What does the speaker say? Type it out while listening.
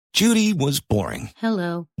Judy was boring.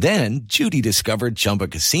 Hello. Then Judy discovered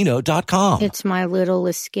ChumbaCasino.com. It's my little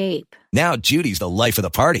escape. Now Judy's the life of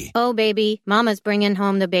the party. Oh, baby, mama's bringing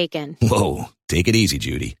home the bacon. Whoa, take it easy,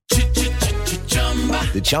 Judy.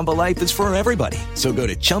 The Chumba life is for everybody. So go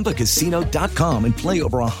to ChumbaCasino.com and play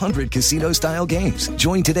over 100 casino-style games.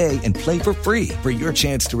 Join today and play for free for your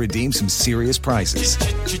chance to redeem some serious prizes.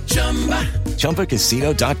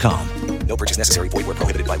 ChumbaCasino.com. No purchase necessary. Void where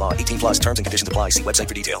prohibited by law. 18 plus terms and conditions apply. See website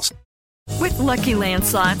for details. With Lucky Land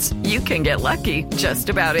Slots, you can get lucky just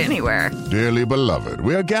about anywhere. Dearly beloved,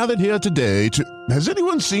 we are gathered here today to... Has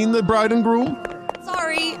anyone seen the bride and groom?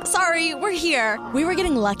 Sorry, we're here. We were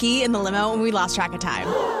getting lucky in the limo and we lost track of time.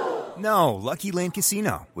 No, Lucky Land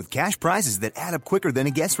Casino, with cash prizes that add up quicker than a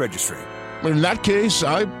guest registry. In that case,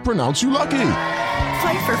 I pronounce you lucky.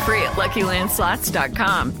 Play for free at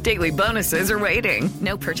LuckyLandSlots.com. Daily bonuses are waiting.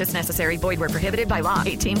 No purchase necessary. Void where prohibited by law.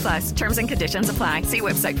 18 plus. Terms and conditions apply. See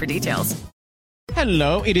website for details.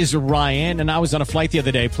 Hello, it is Ryan, and I was on a flight the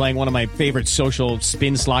other day playing one of my favorite social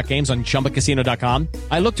spin slot games on ChumbaCasino.com.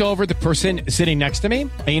 I looked over at the person sitting next to me,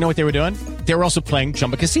 and you know what they were doing? They were also playing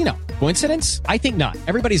Chumba Casino. Coincidence? I think not.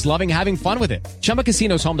 Everybody's loving having fun with it. Chumba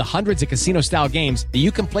Casino is home to hundreds of casino-style games that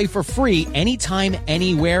you can play for free anytime,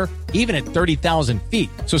 anywhere, even at 30,000 feet.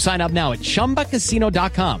 So sign up now at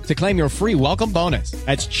ChumbaCasino.com to claim your free welcome bonus.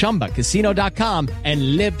 That's ChumbaCasino.com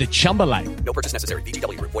and live the Chumba life. No purchase necessary.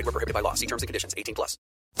 VGW. Void where prohibited by law. See terms and conditions. 18 plus.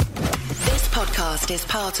 This podcast is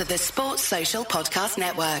part of the Sports Social Podcast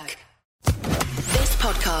Network. This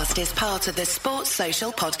podcast is part of the Sports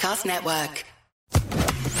Social Podcast Network.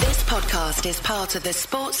 This podcast is part of the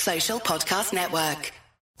Sports Social Podcast Network.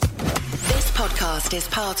 This podcast is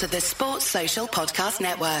part of the Sports Social Podcast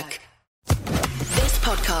Network. This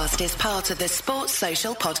podcast is part of the Sports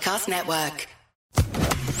Social Podcast Network.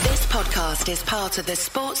 This podcast is part of the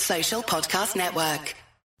Sports Social Podcast Network.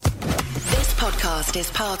 This podcast is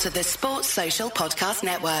part of the Sports Social Podcast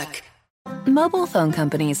Network. Mobile phone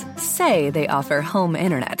companies say they offer home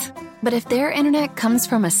internet. But if their internet comes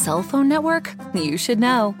from a cell phone network, you should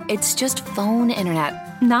know. It's just phone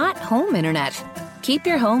internet, not home internet. Keep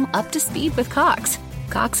your home up to speed with Cox.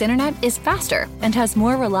 Cox internet is faster and has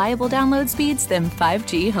more reliable download speeds than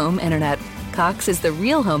 5G home internet. Cox is the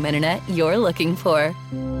real home internet you're looking for.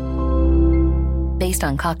 Based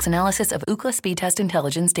on Cox analysis of Ookla speed test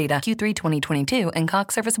intelligence data Q3 2022 and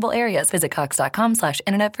Cox serviceable areas. Visit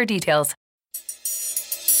cox.com/internet for details.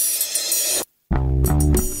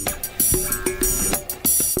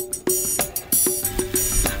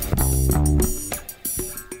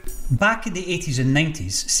 Back in the 80s and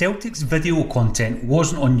 90s, Celtic's video content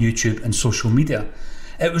wasn't on YouTube and social media.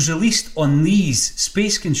 It was released on these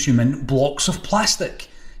space-consuming blocks of plastic,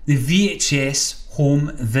 the VHS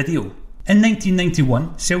home video. In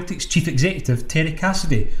 1991, Celtic's chief executive Terry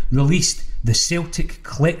Cassidy released the Celtic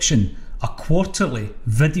Collection, a quarterly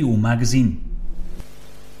video magazine.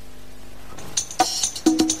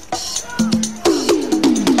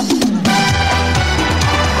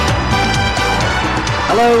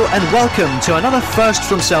 Hello and welcome to another first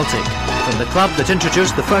from Celtic. From the club that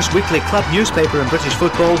introduced the first weekly club newspaper in British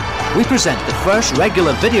football, we present the first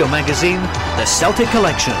regular video magazine, the Celtic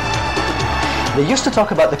Collection. They used to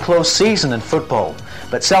talk about the closed season in football,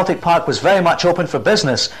 but Celtic Park was very much open for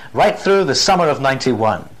business right through the summer of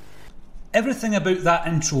 '91. Everything about that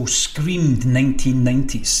intro screamed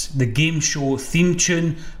 1990s. The game show theme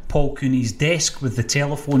tune, Paul Cooney's desk with the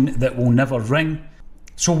telephone that will never ring.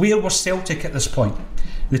 So where was Celtic at this point?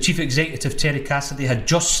 The chief executive Terry Cassidy had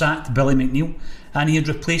just sacked Billy McNeil and he had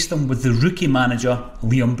replaced him with the rookie manager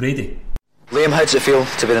Liam Brady. Liam, how does it feel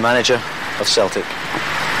to be the manager of Celtic?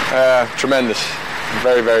 Tremendous. I'm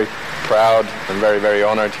very, very proud and very, very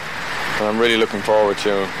honoured, and I'm really looking forward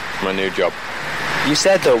to my new job. You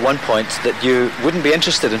said though at one point that you wouldn't be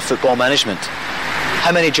interested in football management.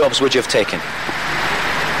 How many jobs would you have taken?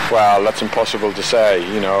 Well, that's impossible to say.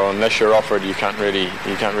 You know, unless you're offered, you can't really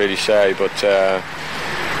say. But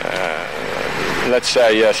let's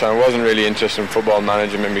say yes. I wasn't really interested in football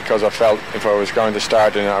management because I felt if I was going to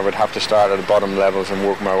start in it, I would have to start at the bottom levels and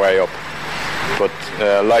work my way up. But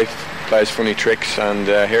life plays funny tricks, and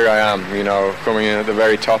here I am, you know, coming in at the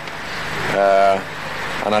very top.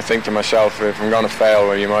 And I think to myself, if I'm going to fail,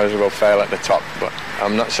 well, you might as well fail at the top. But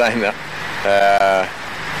I'm not saying that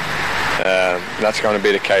that's going to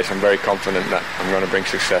be the case. I'm very confident that I'm going to bring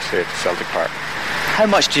success here to Celtic Park. How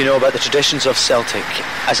much do you know about the traditions of Celtic?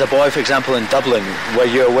 As a boy, for example, in Dublin, were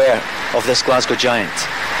you aware of this Glasgow giant?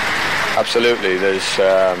 Absolutely. There's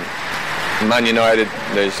Man United,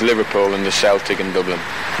 there's Liverpool, and there's Celtic in Dublin.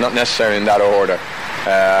 Not necessarily in that order.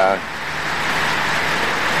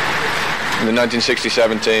 the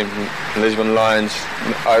 1967 team, Lisbon Lions,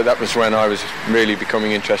 that was when I was really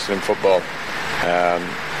becoming interested in football.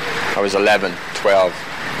 I was 11, 12,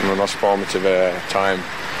 my most formative time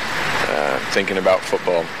thinking about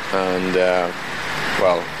football. And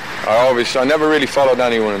I never really followed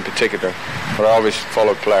anyone in particular, but I always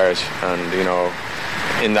followed players. And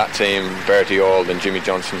in that team, Bertie Auld and Jimmy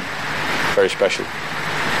Johnson, very special.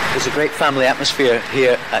 There's a great family atmosphere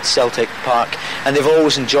here at Celtic Park, and they've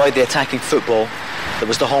always enjoyed the attacking football that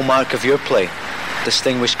was the hallmark of your play.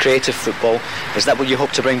 Distinguished creative football. Is that what you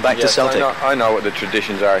hope to bring back to Celtic? I know what the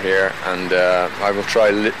traditions are here, and I will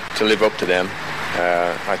try to live up to them.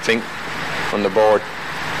 I think when the board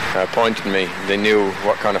appointed me, they knew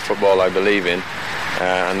what kind of football I believe in,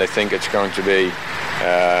 and they think it's going to be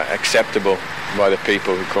acceptable by the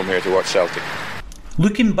people who come here to watch Celtic.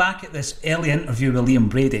 Looking back at this early interview with Liam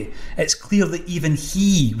Brady, it's clear that even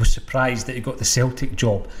he was surprised that he got the Celtic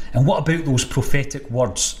job. And what about those prophetic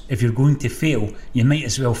words? If you're going to fail, you might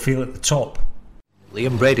as well fail at the top.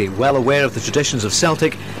 Liam Brady, well aware of the traditions of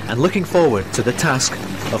Celtic and looking forward to the task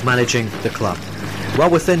of managing the club. Well,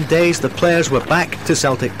 within days, the players were back to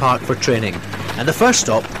Celtic Park for training, and the first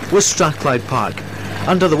stop was Strathclyde Park.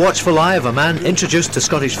 Under the watchful eye of a man introduced to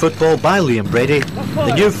Scottish football by Liam Brady,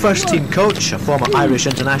 the new first-team coach, a former Irish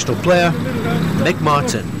international player, Mick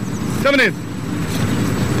Martin. 17,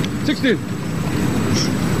 16,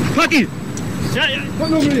 20, what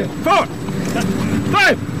number are you? 4,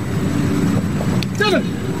 5, 7,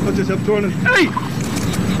 what's this up, 8,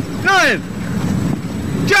 9,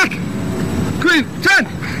 Jack, Queen, 10,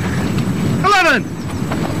 11,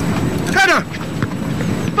 header,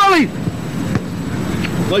 volley.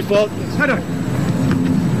 My fault. Header.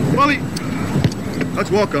 Volley. Let's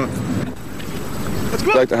walk on. Let's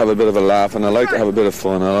go. I like to have a bit of a laugh, and I like to have a bit of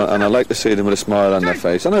fun, and I like to see them with a smile on their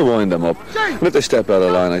face, and I wind them up. And if they step out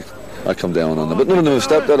of line, I come down on them. But none of them have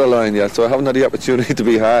stepped out of line yet, so I haven't had the opportunity to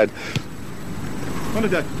be hard. On the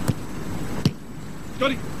deck.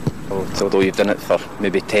 Scotty. Although you've done it for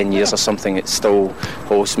maybe 10 years or something, it's still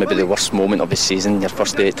always maybe the worst moment of the season, your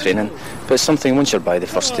first day of training. But it's something, once you're by the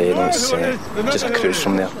first day, it's just a cruise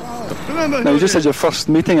from there. Now, you just had your first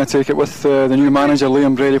meeting, I take it, with the new manager,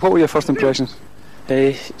 Liam Brady. What were your first impressions?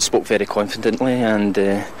 He spoke very confidently, and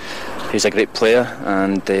he's a great player,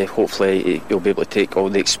 and hopefully he'll be able to take all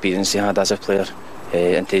the experience he had as a player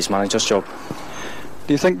into his manager's job.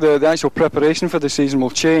 Do you think the actual preparation for the season will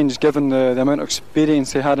change given the amount of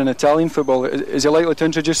experience he had in Italian football? Is he likely to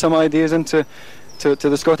introduce some ideas into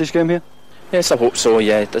the Scottish game here? Yes, I hope so,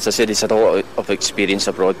 yeah. As I said, he's had a lot of experience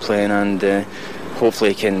abroad playing, and hopefully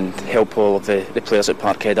he can help all of the players at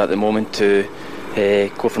Parkhead at the moment to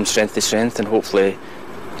go from strength to strength, and hopefully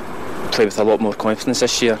play with a lot more confidence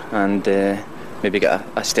this year, and maybe get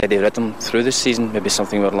a steady rhythm through this season, maybe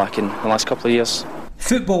something we were lacking the last couple of years.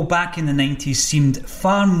 Football back in the 90s seemed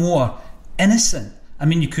far more innocent. I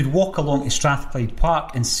mean, you could walk along to Strathclyde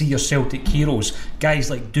Park and see your Celtic heroes, guys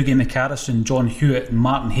like Dougie McHarrison, John Hewitt and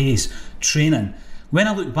Martin Hayes, training. When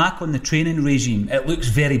I look back on the training regime, it looks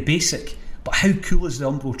very basic, but how cool is the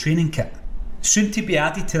Umbro training kit? Soon to be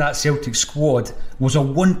added to that Celtic squad was a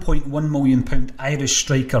 £1.1 million Irish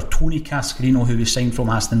striker Tony Cascarino, who was signed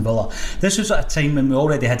from Aston Villa. This was at a time when we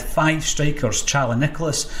already had 5 strikers: Charlie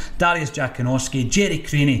Nicholas, Darius Jakinowski, Jerry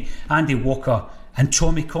Craney, Andy Walker and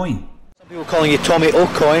Tommy Coyne. Some people calling you Tommy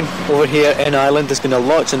O'Coyne over here in Ireland. There's been a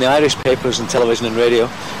lot in the Irish papers and television and radio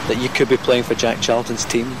that you could be playing for Jack Charlton's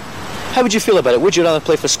team. How would you feel about it? Would you rather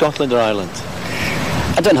play for Scotland or Ireland?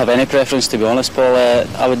 I don't have any preference, to be honest, Paul.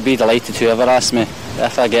 I would be delighted whoever asks me,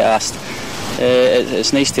 if I get asked.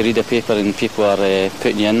 It's nice to read a paper and people are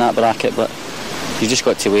putting you in that bracket, but you've just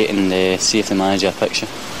got to wait and see if the manager picks you.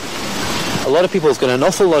 A lot of people have got an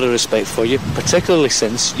awful lot of respect for you, particularly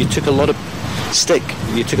since you took a lot of stick,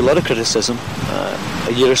 you took a lot of criticism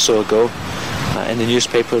a year or so ago in the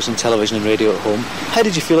newspapers and television and radio at home. How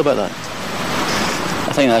did you feel about that?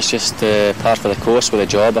 I think that's just par for the course with a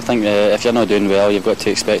job. I think if you're not doing well, you've got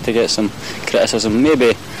to expect to get some criticism,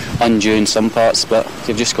 maybe undue in some parts, but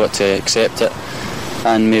you've just got to accept it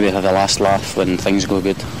and maybe have the last laugh when things go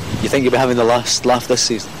good. You think you'll be having the last laugh this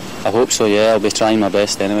season? I hope so, yeah. I'll be trying my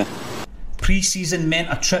best anyway. Pre-season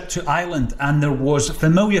meant a trip to Ireland, and there was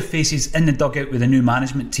familiar faces in the dugout with the new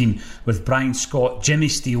management team, with Brian Scott, Jimmy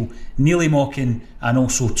Steele, Neely Mockin and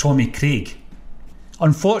also Tommy Craig.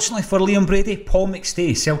 Unfortunately for Liam Brady, Paul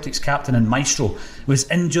McStay, Celtic's captain and maestro, was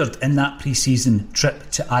injured in that pre-season trip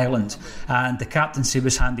to Ireland, and the captaincy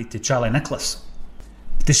was handed to Charlie Nicholas.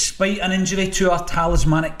 Despite an injury to our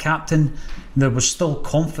talismanic captain, there was still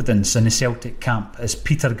confidence in the Celtic camp, as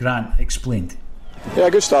Peter Grant explained. Yeah,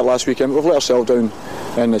 good start last weekend. We've let ourselves down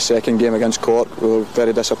in the second game against Cork. We were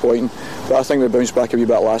very disappointing, but I think we bounced back a wee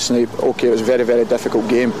bit last night. Okay, it was a very, very difficult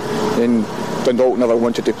game, and Dundalk never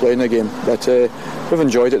wanted to play in the game, but we've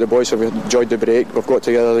enjoyed it. The boys have enjoyed the break. We've got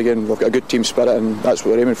together again. We've got a good team spirit, and that's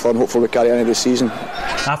what we're aiming for, and hopefully we carry on into the season.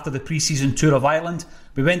 After the pre-season tour of Ireland,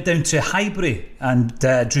 we went down to Highbury and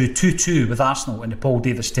drew 2-2 with Arsenal in the Paul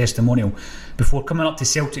Davis testimonial before coming up to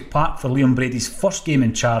Celtic Park for Liam Brady's first game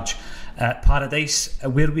in charge at Paradise,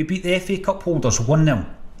 where we beat the FA Cup holders 1-0.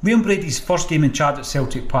 Liam Brady's first game in charge at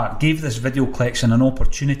Celtic Park gave this video collection an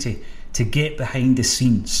opportunity to get behind the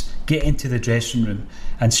scenes, get into the dressing room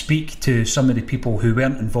and speak to some of the people who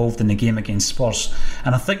weren't involved in the game against Spurs.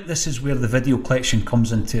 And I think this is where the video collection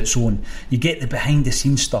comes into its own. You get the behind the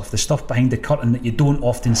scenes stuff, the stuff behind the curtain that you don't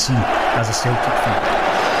often see as a Celtic fan.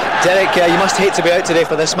 Derek, you must hate to be out today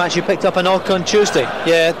for this match. You picked up a knock on Tuesday.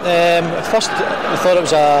 Yeah, at first I thought it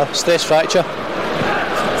was a stress fracture.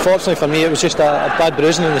 Fortunately for me, it was just a bad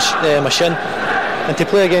bruising in my shin. And to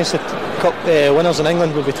play against the Cup winners in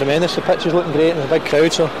England would be tremendous. The pitch was looking great and a big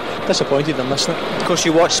crowd, so disappointed I'm missing it. Of course,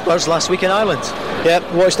 you watched Spurs last week in Ireland. Yeah,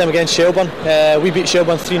 watched them against Shelbourne. We beat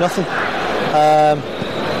Shelbourne 3-0. I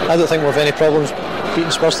don't think we'll have any problems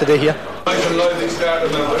beating Spurs today here.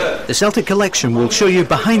 The Celtic Collection will show you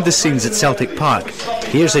behind the scenes at Celtic Park.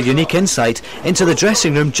 Here's a unique insight into the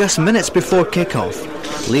dressing room just minutes before kick-off.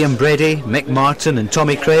 Liam Brady, Mick Martin and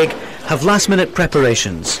Tommy Craig have last-minute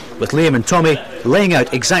preparations, with Liam and Tommy laying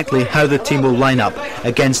out exactly how the team will line up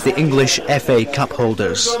against the English FA Cup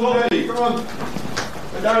holders. Come on.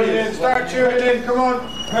 Start tuning in, come on.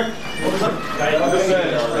 Very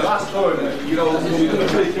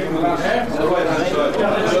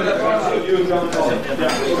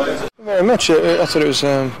much. I thought it was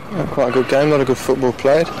quite a good game, a lot of good football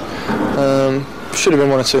played. Should have been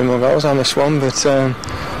one or two more goals. I missed one, but I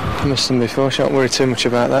missed them before, so I don't worry too much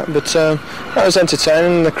about that. But that was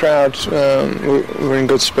entertaining. The crowd were in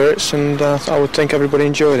good spirits, and I would think everybody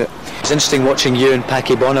enjoyed it. It's interesting watching you and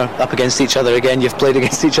Packy Bonner up against each other again. You've played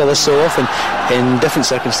against each other so often in different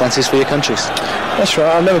circumstances for your countries. That's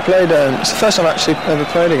right. I've never played. It's the first time I actually ever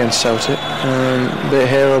played against Celtic. Be it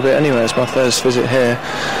here or be it anywhere. It's my first visit here.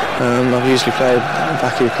 I've usually played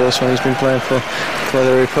Packy, of course, when he's been playing for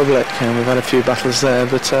the Republic, and we've had a few battles there.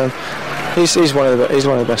 But he's one of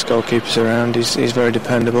the best goalkeepers around. He's very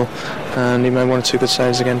dependable, and he made one or two good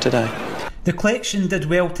saves again today. The collection did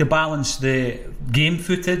well to balance the game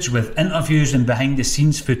footage with interviews and behind the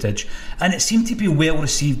scenes footage, and it seemed to be well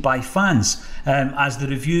received by fans, as the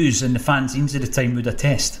reviews and the fanzines at the time would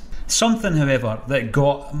attest. Something, however, that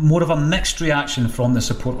got more of a mixed reaction from the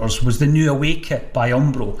supporters was the new away kit by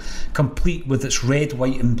Umbro, complete with its red,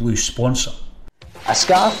 white and blue sponsor. A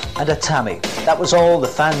scarf and a tammy. That was all the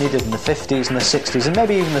fan needed in the 50s and the 60s and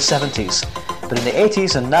maybe even the 70s. But in the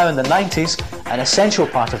 80s and now in the 90s, an essential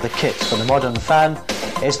part of the kit for the modern fan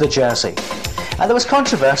is the jersey. And there was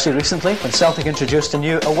controversy recently when Celtic introduced a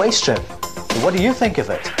new away strip. But what do you think of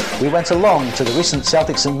it? We went along to the recent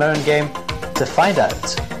Celtic St Mirren game to find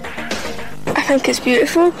out. I think it's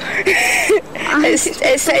beautiful.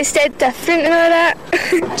 it's dead different and all that.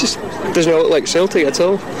 Just doesn't look like Celtic at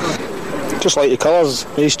all. Just like the colours,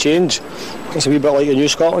 these change. It's a wee bit like a new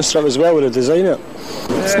Scotland strip as well with the design it.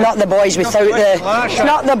 It's not the boys without the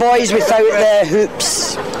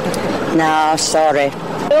hoops. No, sorry.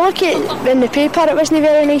 I look at in the paper, it wasn't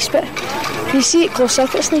very nice, but you see it close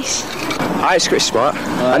up, it's nice. It's quite smart.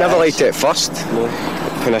 I never liked it at first.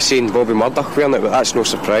 When I seen Bobby Murdoch wearing it, but that's no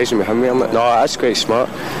surprise with him wearing it. No, that's quite smart.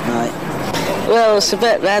 Well, it's a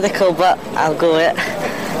bit radical, but I'll go with it.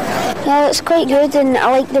 Well, it's quite good, and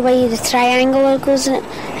I like the way the triangle goes in it,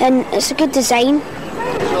 and it's a good design.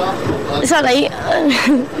 It's alright.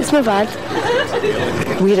 It's not bad.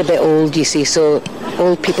 We're a bit old, you see, so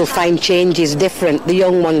old people find change is different. The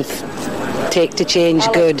young ones take to change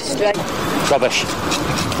good. Rubbish.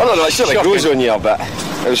 I don't know, it sort of grows on you a bit.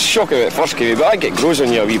 It was shocking when it first came, but I think it grows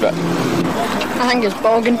on you a wee bit. I think it's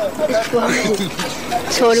bogging.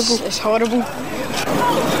 It's horrible. It's horrible.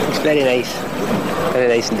 It's very nice. Very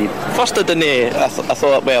nice indeed. First I didn't, I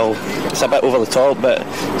thought, well, it's a bit over the top, but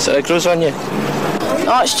so it grows on you.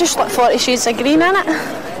 Oh, it's just like 40 shades of green in it.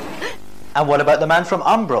 And what about the man from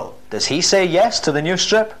Umbro? Does he say yes to the new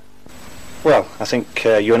strip? Well, I think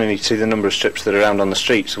you only need to see the number of strips that are around on the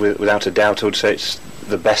streets. Without a doubt, I would say it's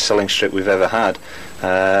the best-selling strip we've ever had.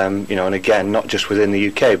 And again, not just within the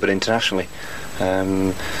UK, but internationally.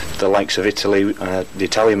 The likes of Italy, the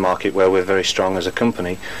Italian market, where we're very strong as a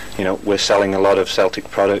company, we're selling a lot of Celtic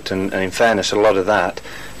product, and in fairness, a lot of that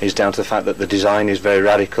is down to the fact that the design is very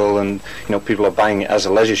radical, and people are buying it as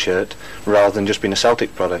a leisure shirt rather than just being a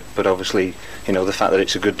Celtic product. But obviously, the fact that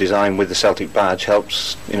it's a good design with the Celtic badge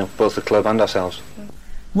helps, both the club and ourselves.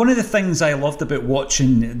 One of the things I loved about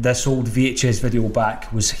watching this old VHS video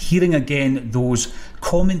back was hearing again those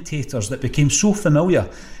commentators that became so familiar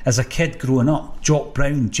as a kid growing up. Jock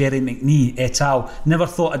Brown, Jerry McNee, et al. Never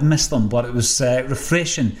thought I'd miss them, but it was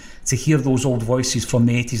refreshing to hear those old voices from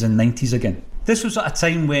the 80s and 90s again. This was at a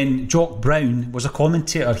time when Jock Brown was a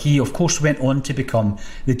commentator. He, of course, went on to become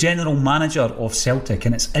the general manager of Celtic,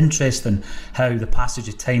 and it's interesting how the passage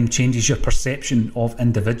of time changes your perception of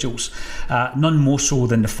individuals. None more so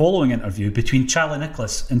than the following interview between Charlie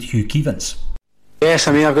Nicholas and Hugh Keevins. Yes,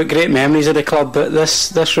 I mean, I've got great memories of the club, but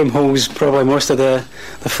this room holds probably most of the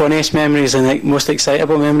funniest memories and most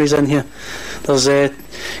excitable memories in here. It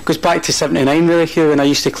goes back to 79 really, Hugh, when I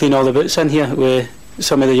used to clean all the boots in here with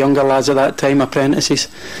some of the younger lads at that time, apprentices.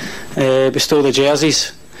 We stole the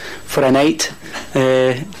jerseys for a night,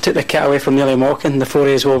 took the kit away from Nearly Mocking, the 4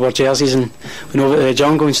 A's wore jerseys, and went over to the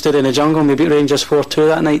jungle and stood in the jungle, and we beat Rangers 4-2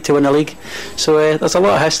 that night to win the league. So there's a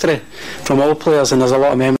lot of history from all players, and there's a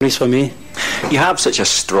lot of memories for me. You have such a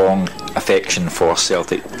strong affection for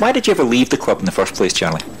Celtic. Why did you ever leave the club in the first place,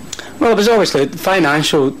 Charlie? Well, it was obviously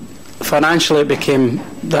financially it became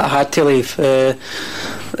that I had to leave.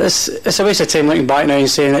 It's a waste of time looking back now and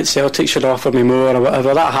saying that Celtic should offer me more or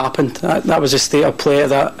whatever. That happened. That was the state of play at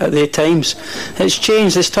the times. It's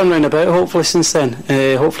changed. It's turned round about hopefully since then.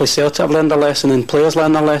 Hopefully Celtic have learned their lesson and players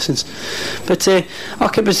learn their lessons. But it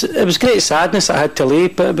was great sadness that I had to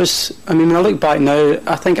leave. But when I look back now,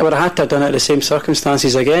 I think I would have had to have done it in the same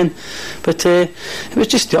circumstances again. But it was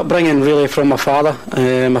just the upbringing really from my father,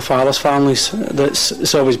 my father's families.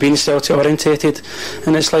 It's always been Celtic orientated,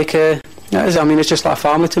 and it's like. It's just like a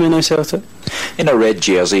family to me now, Celtic. In a red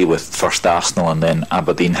jersey with first Arsenal and then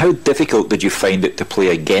Aberdeen, how difficult did you find it to play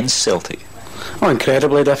against Celtic? Oh,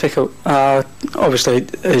 incredibly difficult. Obviously,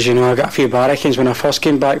 as you know, I got a few barrackings when I first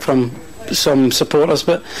came back from some supporters,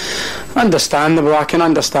 but understandable. I can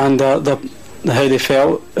understand how they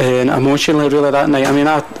felt emotionally really that night. I mean,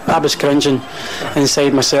 I was cringing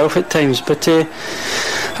inside myself at times, but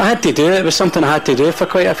I had to do it. It was something I had to do for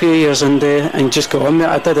quite a few years, and just go on with it.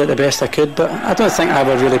 I did it the best I could, but I don't think I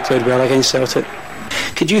ever really played well against Celtic.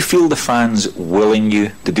 Could you feel the fans willing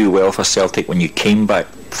you to do well for Celtic when you came back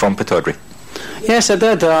from Pittodrie? Yes, I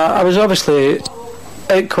did. I was obviously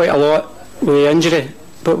out quite a lot with injury.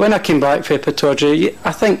 But when I came back for Pittodrie,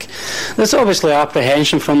 I think there's obviously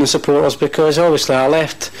apprehension from the supporters, because obviously I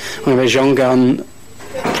left when I was younger, and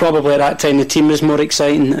probably at that time the team was more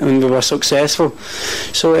exciting and we were successful.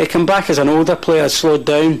 So I come back as an older player, slowed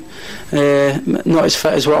down, not as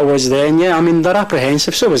fit as what I was then. Yeah, I mean, they're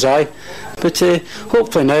apprehensive, so was I. But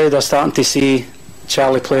hopefully now they're starting to see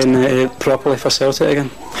Charlie playing properly for Celtic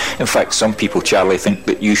again. In fact, some people, Charlie, think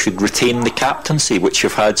that you should retain the captaincy, which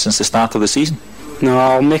you've had since the start of the season. No,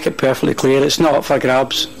 I'll make it perfectly clear. It's not up for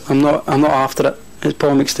grabs. I'm not after it. It's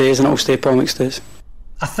Paul McStay's, and it'll stay Paul McStay's.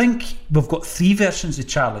 I think we've got three versions of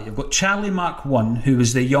Charlie. You've got Charlie Mark 1, who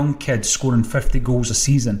was the young kid scoring 50 goals a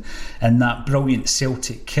season in that brilliant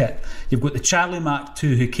Celtic kit. You've got the Charlie Mark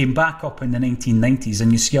 2, who came back up in the 1990s,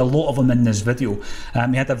 and you see a lot of him in this video.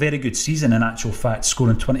 He had a very good season, in actual fact,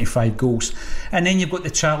 scoring 25 goals. And then you've got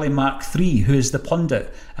the Charlie Mark 3, who is the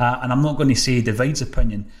pundit, and I'm not going to say he divides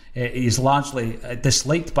opinion. He is largely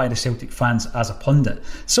disliked by the Celtic fans as a pundit.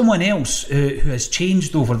 Someone else who has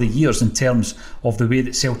changed over the years in terms of the way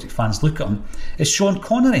that Celtic fans look at him is Sean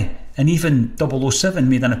Connery, and even 007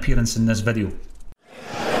 made an appearance in this video.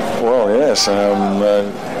 Well, yes, I'm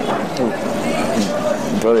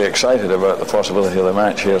very excited about the possibility of the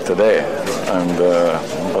match here today, and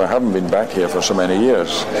I haven't been back here for so many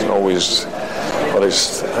years. It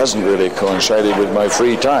hasn't really coincided with my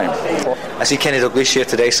free time. I see Kenny Dalglish here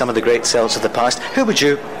today, some of the great Celts of the past. Who would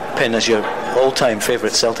you pin as your all-time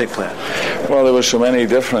favourite Celtic player? Well, there were so many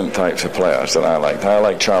different types of players that I liked. I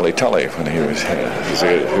liked Charlie Tully when he was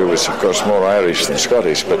here, who was, of course, more Irish than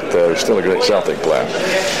Scottish, but still a great Celtic player.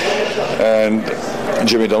 And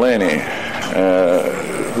Jimmy Delaney,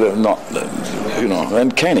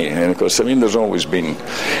 and Kenny. And of course, there's always been.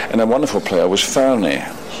 And a wonderful player was Fernie,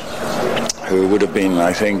 who would have been,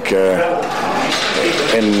 I think,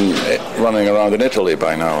 running around in Italy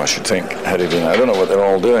by now, I should think, had he been. I don't know what they're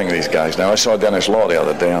all doing, these guys now. I saw Dennis Law the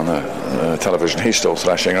other day on the television. He's still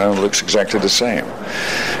thrashing around, looks exactly the same.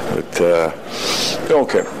 But,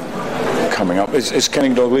 okay. coming up. Is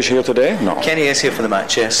Kenny Dalglish here today? No. Kenny is here for the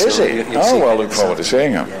match, yes. Is so he? Look forward to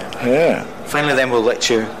seeing him. Yeah. Finally, then we'll let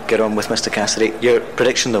you get on with Mr. Cassidy. Your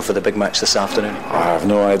prediction, though, for the big match this afternoon? I have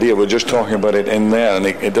no idea. We're just talking about it in there, and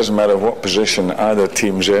it doesn't matter what position either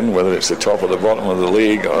team's in, whether it's the top or the bottom of the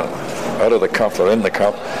league, or out of the cup or in the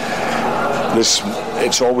cup.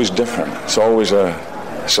 It's always different. It's always a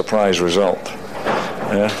surprise result.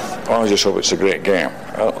 Yeah. I just hope it's a great game.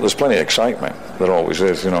 There's plenty of excitement. There always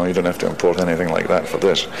is. You don't have to import anything like that for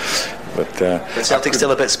this. But Celtic's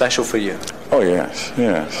still a bit special for you. Oh yes,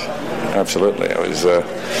 absolutely. It was a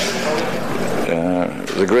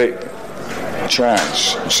great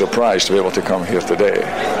chance, surprise to be able to come here today,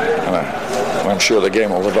 and I'm sure the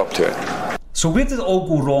game will live up to it. So where did it all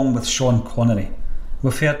go wrong with Sean Connery?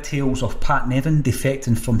 We've heard tales of Pat Nevin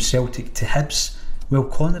defecting from Celtic to Hibs, while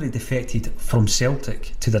Connery defected from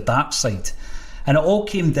Celtic to the dark side. And it all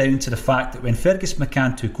came down to the fact that when Fergus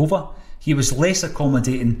McCann took over, he was less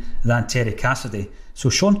accommodating than Terry Cassidy, so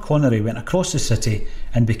Sean Connery went across the city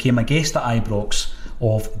and became a guest at Ibrox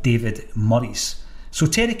of David Murray's. So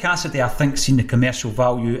Terry Cassidy, I think, seen the commercial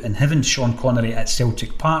value in having Sean Connery at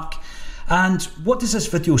Celtic Park. And what does this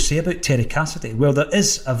video say about Terry Cassidy? Well, there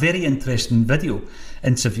is a very interesting video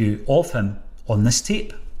interview of him on this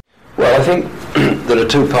tape. Well, I think there are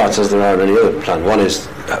two parts as there are in any other plan. One is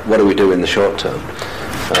what do we do in the short term,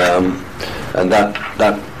 and that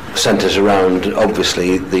centres around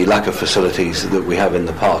obviously the lack of facilities that we have in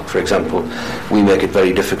the park. For example, we make it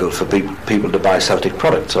very difficult for people to buy Celtic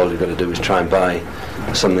products. All you've got to do is try and buy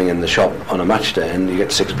something in the shop on a match day, and you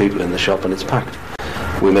get 6 people in the shop and it's packed.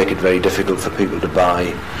 We make it very difficult for people to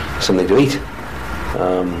buy something to eat,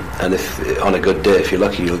 and if on a good day, if you're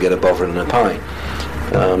lucky, you'll get a bovril and a pie.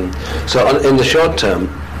 So in the short term,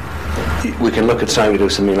 we can look at trying to do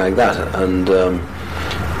something like that, and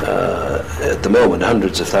at the moment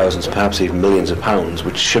hundreds of thousands, perhaps even millions of pounds,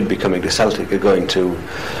 which should be coming to Celtic, are going to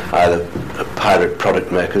either pirate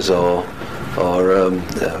product makers or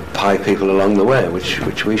pie people along the way,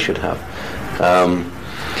 which we should have.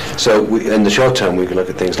 So in the short term we can look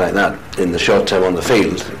at things like that. In the short term on the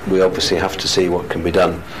field, we obviously have to see what can be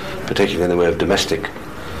done, particularly in the way of domestic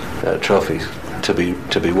trophies to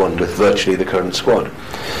be won with virtually the current squad.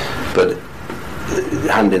 But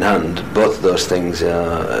hand in hand, both of those things,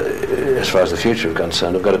 as far as the future is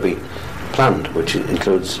concerned, have got to be planned, which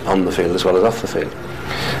includes on the field as well as off the field.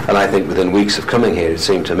 And I think within weeks of coming here, it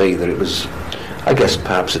seemed to me that it was, I guess,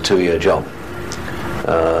 perhaps a 2-year job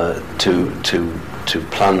to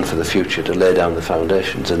plan for the future, to lay down the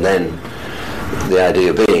foundations, and then the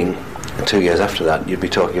idea being 2 years after that you'd be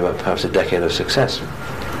talking about perhaps a decade of success.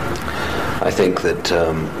 I think that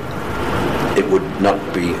it would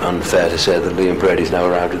not be unfair to say that Liam Brady's now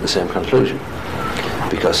arrived at the same conclusion,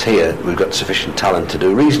 because here we've got sufficient talent to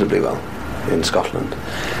do reasonably well in Scotland,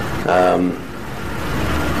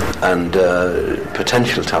 and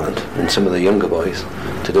potential talent in some of the younger boys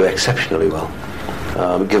to do exceptionally well,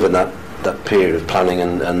 given that period of planning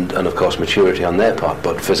and of course maturity on their part,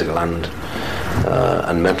 both physical and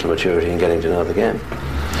mental maturity in getting to know the game.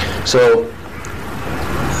 So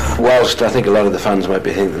whilst I think a lot of the fans might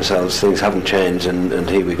be thinking to themselves, things haven't changed and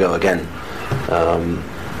here we go again,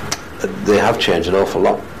 they have changed an awful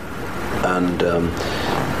lot, and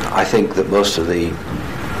I think that most of the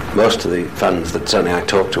fans that certainly I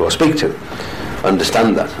talk to or speak to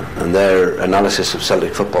understand that, and their analysis of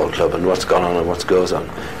Celtic Football Club and what's gone on and what goes on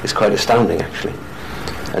is quite astounding, actually.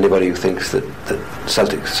 Anybody who thinks that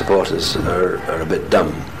Celtic supporters are a bit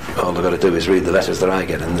dumb, all they've got to do is read the letters that I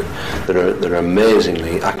get, and they're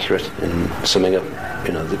amazingly accurate in summing up,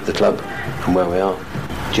 the club and where we are.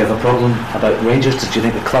 Do you have a problem about Rangers? Do you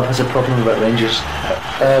think the club has a problem about Rangers?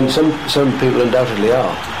 Some people undoubtedly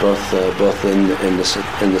are, both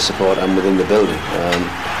in the support and within the building.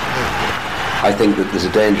 I think that there's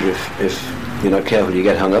a danger if you're not careful, you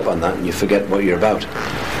get hung up on that and you forget what you're about.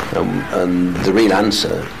 And the real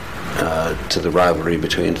answer to the rivalry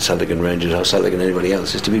between Celtic and Rangers, or Celtic and anybody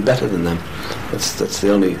else, is to be better than them. That's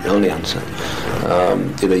the only answer.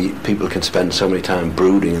 People can spend so many time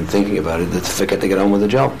brooding and thinking about it that they forget to get on with the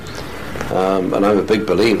job. And I'm a big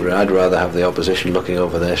believer. I'd rather have the opposition looking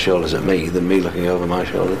over their shoulders at me than me looking over my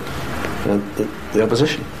shoulder at the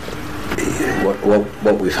opposition.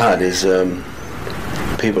 What we've had is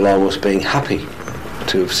people almost being happy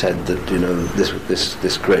to have said that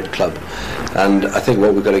this great club, and I think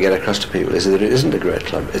what we've got to get across to people is that it isn't a great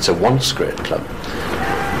club, it's a once great club,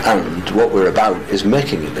 and what we're about is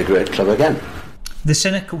making it a great club again. The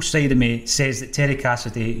cynical side of me says that Terry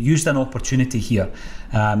Cassidy used an opportunity here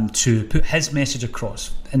to put his message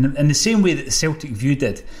across in the same way that the Celtic View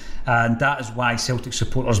did and that is why Celtic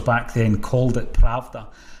supporters back then called it Pravda.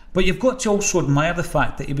 But you've got to also admire the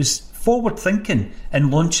fact that he was forward thinking in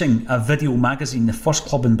launching a video magazine, the first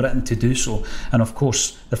club in Britain to do so, and of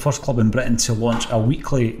course the first club in Britain to launch a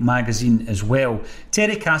weekly magazine as well.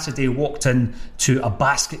 Terry Cassidy walked in to a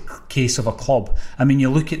basket case of a club. I mean, you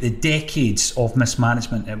look at the decades of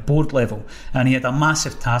mismanagement at board level, and he had a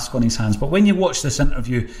massive task on his hands. But when you watch this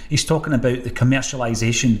interview, he's talking about the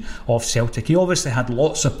commercialisation of Celtic. He obviously had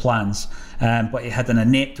lots of plans, but he had an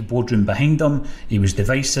inept boardroom behind him. He was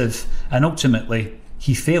divisive, and ultimately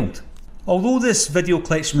he failed. Although this video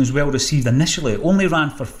collection was well received initially, it only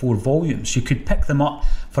ran for 4 volumes. You could pick them up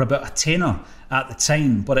for about a tenner at the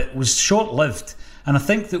time, but it was short-lived. And I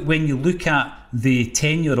think that when you look at the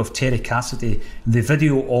tenure of Terry Cassidy, the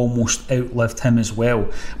video almost outlived him as well.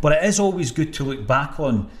 But it is always good to look back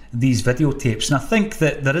on these videotapes, and I think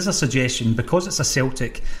that there is a suggestion, because it's a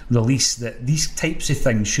Celtic release, that these types of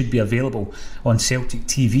things should be available on Celtic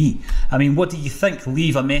TV. I mean, what do you think?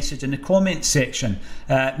 Leave a message in the comments section.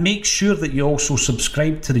 Make sure that you also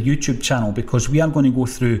subscribe to the YouTube channel, because we are going to go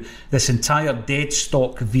through this entire dead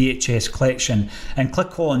stock VHS collection, and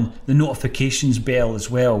click on the notifications bell as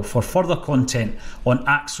well for further content on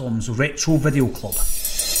Axom's Retro Video Club.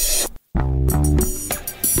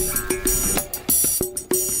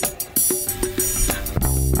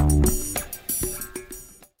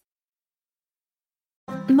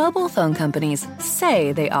 Mobile phone companies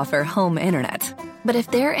say they offer home internet. But if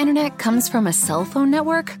their internet comes from a cell phone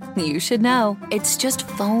network, you should know. It's just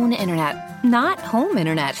phone internet, not home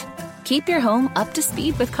internet. Keep your home up to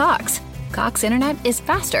speed with Cox. Cox internet is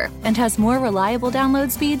faster and has more reliable download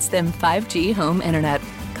speeds than 5G home internet.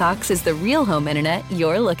 Cox is the real home internet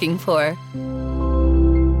you're looking for.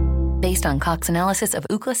 Based on Cox analysis of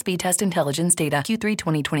Ookla speed test intelligence data Q3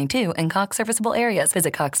 2022 and Cox serviceable areas,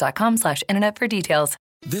 visit cox.com/internet for details.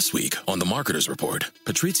 This week on The Marketer's Report,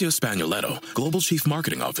 Patrizio Spagnoletto, Global Chief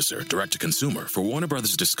Marketing Officer, Direct-to-Consumer for Warner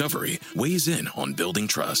Brothers Discovery, weighs in on building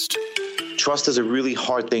trust. Trust is a really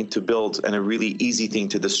hard thing to build and a really easy thing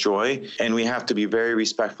to destroy, and we have to be very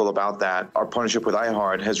respectful about that. Our partnership with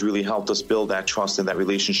iHeart has really helped us build that trust and that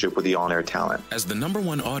relationship with the on-air talent. As the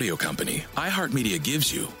 #1 audio company, iHeartMedia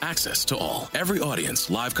gives you access to all. Every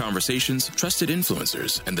audience, live conversations, trusted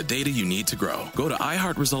influencers, and the data you need to grow. Go to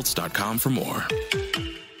iHeartResults.com for more.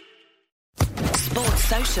 Sports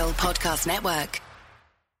Social Podcast Network.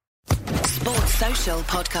 Sports Social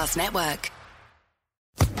Podcast Network.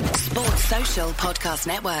 Sports Social Podcast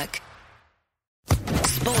Network.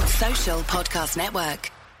 Sports Social Podcast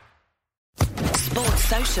Network. Sports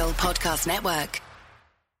Social Podcast Network.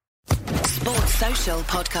 Sports Social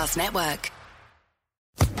Podcast Network.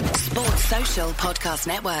 Sports Social Podcast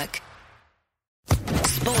Network.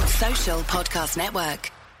 Sports Social Podcast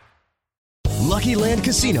Network. Lucky Land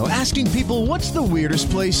Casino, asking people, what's the weirdest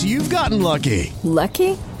place you've gotten lucky?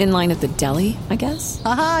 Lucky? In line at the deli, I guess?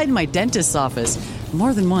 Aha, in my dentist's office.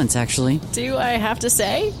 More than once, actually. Do I have to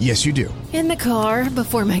say? Yes, you do. In the car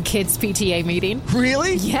before my kids' PTA meeting.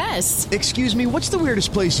 Really? Yes. Excuse me, what's the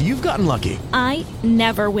weirdest place you've gotten lucky? I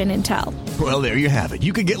never win and tell. Well, there you have it.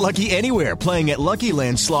 You can get lucky anywhere, playing at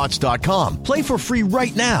LuckyLandSlots.com. Play for free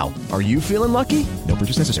right now. Are you feeling lucky? No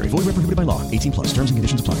purchase necessary. Void where prohibited by law. 18+. Terms and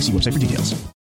conditions apply. See website for details.